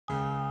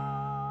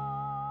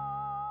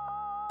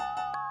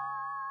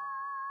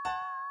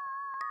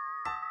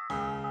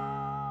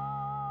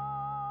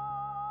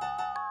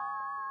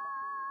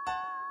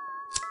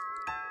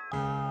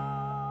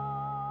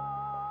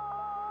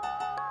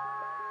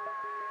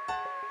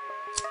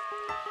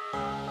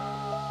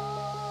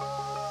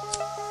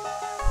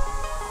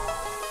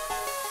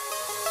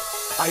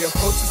I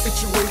approach the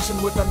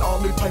situation with an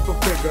all-new type of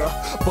vigor.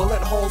 Bullet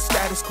hole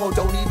status quo,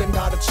 don't even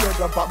got a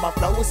trigger. But my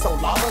flow is so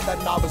lava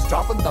that Nava's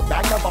dropping the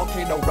magma.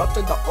 Volcano rupt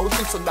in the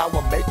ocean, so now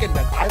I'm making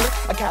an island.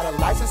 I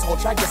catalyze this whole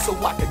track just so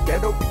I can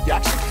get a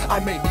reaction. I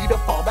may need a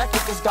fallback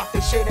if this doctor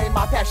shit ain't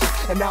my passion.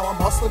 And now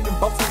I'm hustling and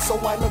bustlin', so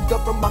I look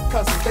good from my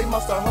cousins. They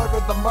must have heard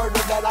of the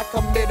murder that I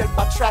committed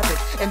by trappin.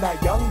 And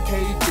that young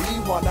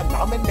KD wanna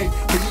nominate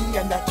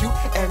me, and that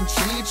UNG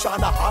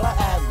tryna holla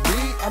at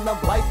me. And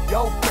I'm like,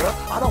 yo girl,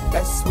 I don't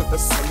mess with the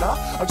sinner.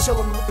 I'm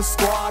chillin' with the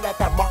squad at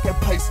that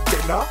marketplace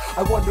dinner.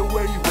 I wonder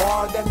where you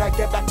are, then I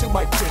get back to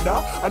my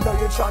dinner. I know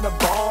you're trying to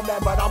bomb, man,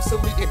 but I'm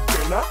still eating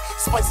dinner.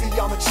 Spicy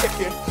on the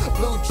chicken,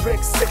 blue drink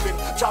sippin',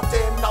 dropped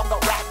in on the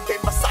rap game,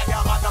 Messiah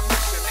on a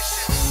mission.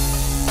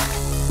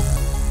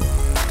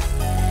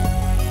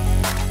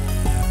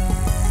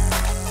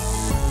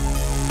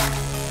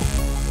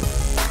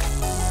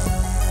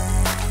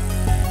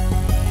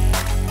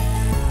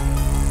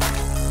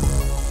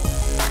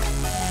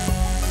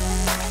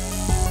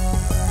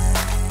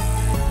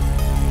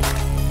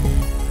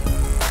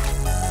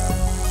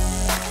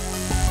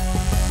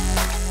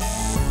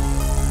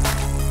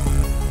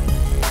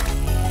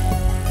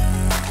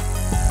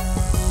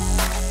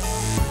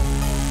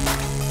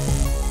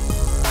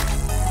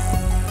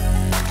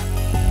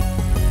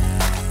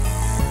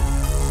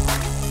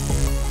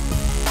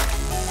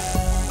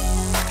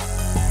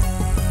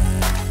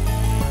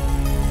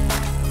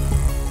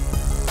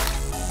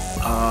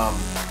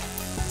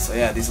 So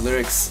yeah, these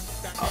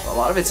lyrics, a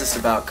lot of it's just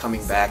about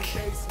coming back,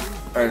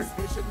 or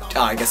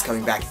I guess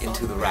coming back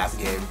into the rap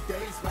game.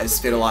 I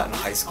spit a lot in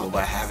high school,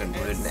 but I haven't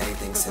written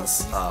anything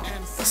since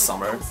the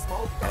summer, and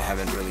I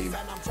haven't really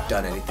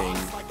done anything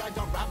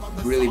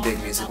really big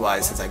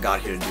music-wise since I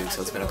got here to Duke,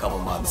 so it's been a couple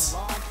months.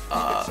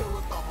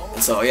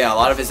 And so yeah, a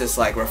lot of it's just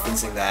like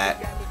referencing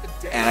that,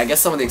 and I guess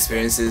some of the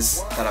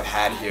experiences that I've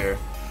had here.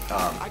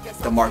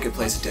 The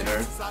marketplace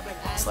dinner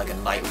is like a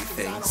nightly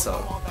thing,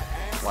 so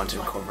I wanted to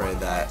incorporate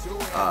that.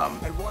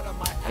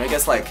 And I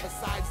guess like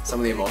some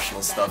of the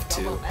emotional stuff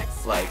too,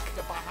 like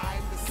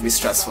it can be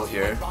stressful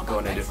here,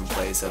 going to a different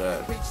place at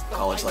a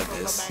college like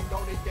this.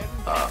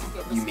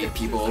 You meet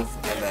people,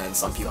 and then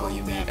some people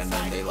you meet and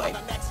then they like,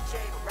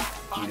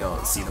 you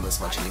don't see them as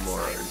much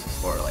anymore,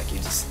 or like you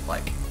just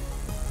like,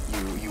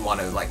 you want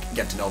to like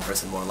get to know a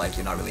person more, like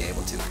you're not really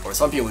able to. Or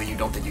some people you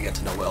don't think you get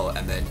to know well,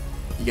 and then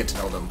you get to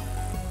know them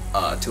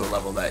to a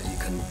level that you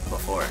couldn't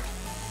before.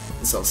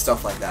 And so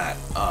stuff like that.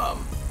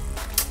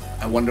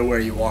 I wonder where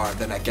you are,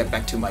 then I get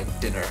back to my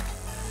dinner.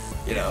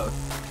 You know,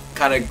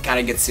 kind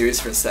of get serious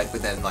for a sec,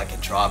 but then like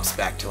it drops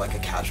back to like a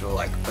casual,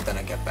 like, but then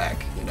I get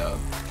back, you know,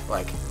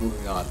 like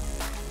moving on.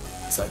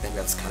 So I think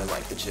that's kind of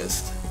like the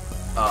gist.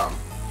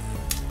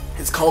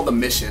 It's called The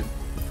Mission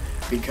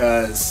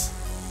because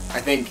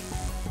I think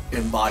it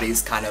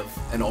embodies kind of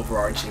an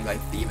overarching like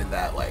theme in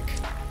that, like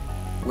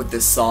with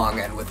this song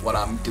and with what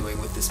I'm doing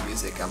with this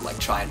music, I'm like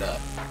trying to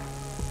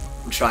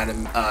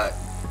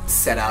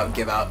set out,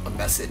 give out a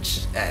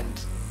message, and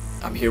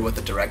I'm here with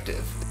a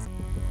directive.